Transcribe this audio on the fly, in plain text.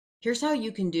Here's how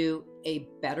you can do a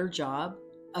better job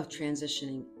of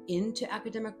transitioning into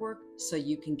academic work so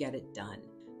you can get it done.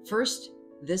 First,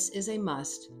 this is a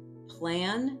must.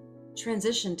 Plan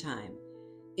transition time.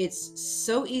 It's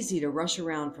so easy to rush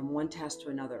around from one task to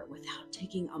another without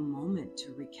taking a moment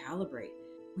to recalibrate.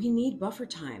 We need buffer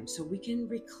time so we can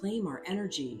reclaim our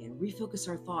energy and refocus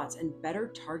our thoughts and better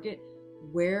target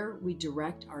where we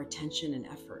direct our attention and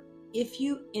effort. If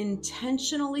you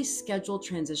intentionally schedule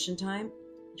transition time,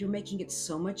 you're making it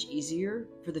so much easier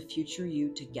for the future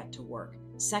you to get to work.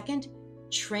 Second,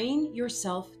 train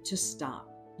yourself to stop.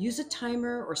 Use a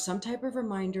timer or some type of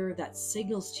reminder that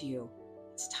signals to you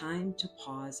it's time to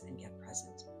pause and get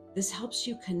present. This helps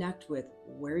you connect with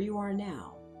where you are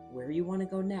now, where you want to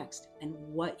go next, and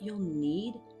what you'll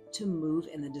need to move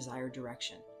in the desired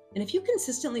direction. And if you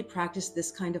consistently practice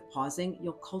this kind of pausing,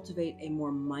 you'll cultivate a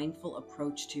more mindful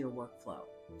approach to your workflow.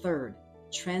 Third,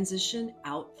 transition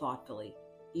out thoughtfully.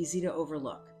 Easy to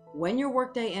overlook. When your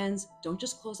workday ends, don't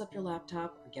just close up your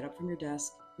laptop or get up from your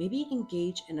desk. Maybe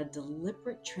engage in a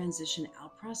deliberate transition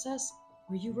out process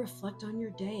where you reflect on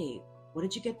your day. What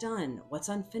did you get done? What's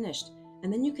unfinished?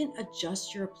 And then you can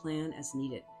adjust your plan as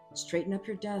needed. Straighten up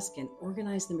your desk and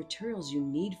organize the materials you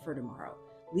need for tomorrow.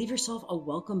 Leave yourself a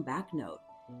welcome back note.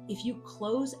 If you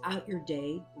close out your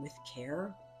day with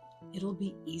care, it'll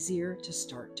be easier to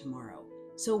start tomorrow.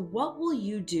 So what will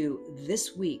you do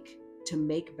this week to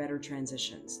make better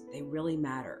transitions? They really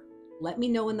matter. Let me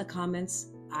know in the comments.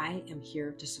 I am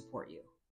here to support you.